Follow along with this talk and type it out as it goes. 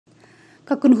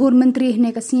ka kunhur menteri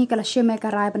ne ka singi kala sheme ka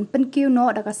rai ban Pynkiew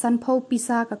no da ka sanpho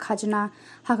Pisa ka Khajna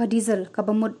ha ka diesel ka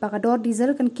bamut ba ka dor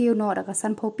diesel kan Pynkiew no da ka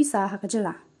sanpho Pisa ha ka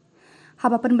jela ha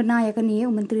ba pan bana ya ka ni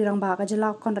menteri rang ba ka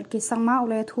jela kondat ke sangma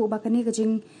ule thu ba ka ni ka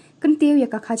jing kan Pynkiew ya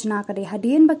ka Khajna ka de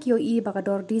hadin ba kio I ba ka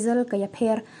dor diesel ka ya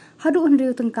pher hadu un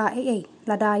riu tun ka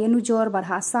lada ya nu jor bar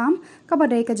ha sam ka ba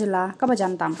de ka jela ka ba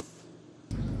jantam.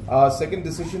 Second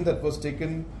decision that was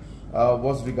taken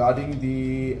was regarding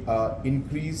the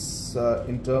increase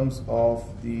in terms of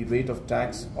the rate of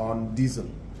tax on diesel.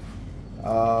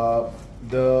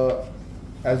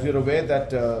 As you're aware that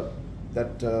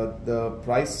the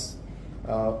price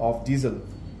of diesel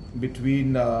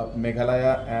between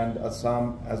Meghalaya and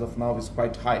Assam as of now is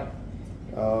quite high.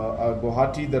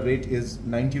 Guwahati the rate is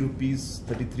 90 rupees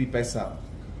 33 paisa.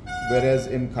 Whereas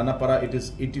in Khanapara it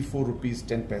is 84 rupees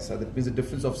 10 paisa. That means a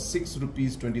difference of 6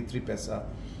 rupees 23 paisa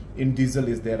in diesel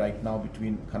is there right now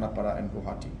between Khanapara and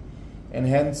Guwahati. And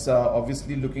hence,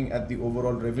 obviously looking at the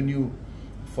overall revenue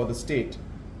for the state,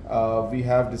 we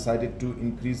have decided to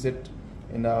increase it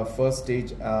in a first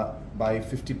stage by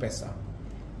 50 paisa.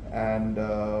 And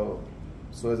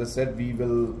so as I said, we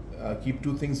will keep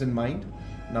two things in mind.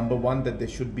 Number one, that there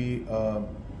should be a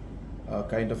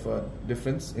kind of a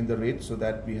difference in the rate so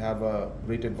that we have a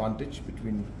rate advantage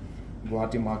between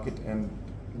Guwahati market and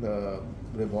the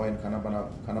Reboy and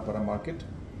Khanapara market.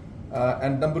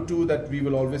 And number two, that we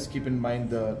will always keep in mind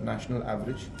the national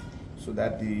average so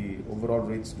that the overall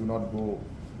rates do not go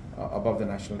above the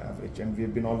national average. And we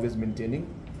have been always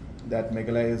maintaining that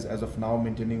Meghalaya is as of now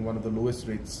maintaining one of the lowest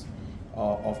rates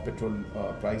of petrol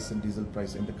price and diesel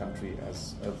price in the country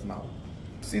as of now.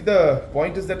 See, the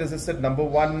point is that, as I said, number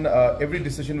one, every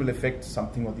decision will affect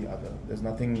something or the other. There's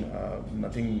nothing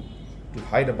to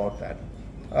hide about that.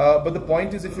 But the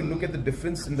point is, if you look at the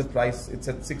difference in the price, it's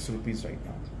at 6 rupees right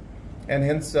now. And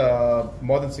hence,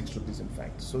 more than 6 rupees in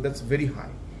fact. So that's very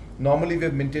high. Normally, we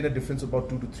have maintained a difference of about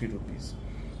 2 to 3 rupees.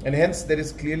 And hence, there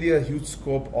is clearly a huge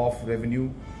scope of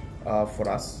revenue for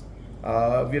us.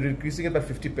 We are increasing it by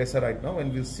 50 paisa right now,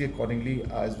 and we'll see accordingly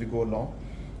as we go along.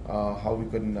 How we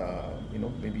can,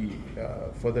 maybe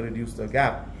further reduce the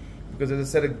gap, because as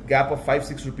I said, a gap of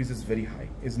 5-6 rupees is very high.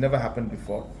 It's never happened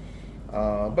before.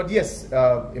 But yes,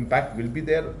 impact will be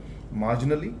there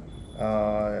marginally.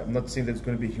 I'm not saying there's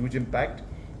going to be a huge impact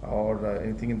or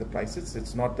anything in the prices.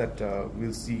 It's not that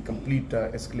we'll see complete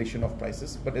escalation of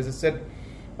prices. But as I said,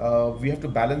 we have to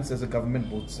balance as a government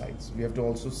both sides. We have to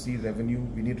also see revenue.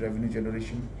 We need revenue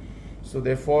generation. So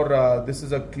therefore, this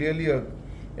is clearly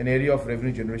an area of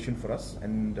revenue generation for us,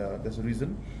 and there's a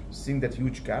reason. Seeing that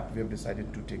huge gap, we have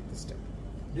decided to take this step.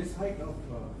 This hike of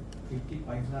 50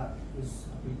 paisa is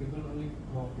applicable only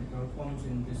for petrol pumps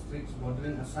in districts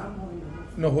bordering Assam or in the whole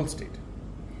state? No, whole state.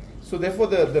 So therefore,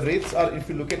 the rates are, if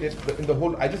you look at it, in the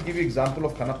whole, I just give you example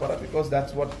of Khanapara because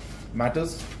that's what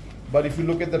matters. But if you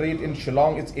look at the rate in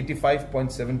Shillong, it's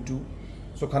 85.72.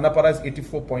 So Khanapara is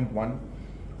 84.1.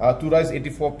 Tura is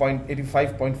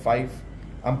 85.5.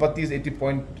 Ampatti is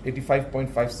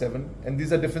 85.57, and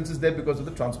these are differences there because of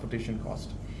the transportation cost.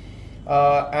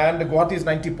 And Guwahati is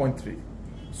 90.3.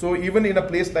 So even in a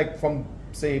place like from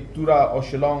say Tura or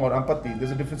Shillong or Ampatti,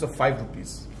 there's a difference of 5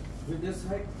 rupees. With this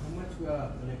hike, how much we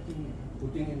are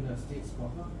putting in the state's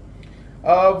coffer?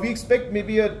 We expect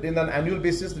maybe in an annual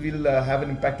basis we'll have an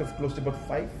impact of close to about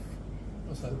 5.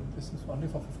 Oh, sorry, this is only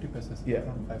for 50 pesos. Yeah.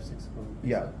 From 5-6 crores.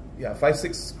 Yeah,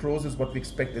 5-6 crores is what we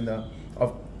expect in the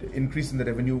increase in the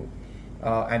revenue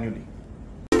annually.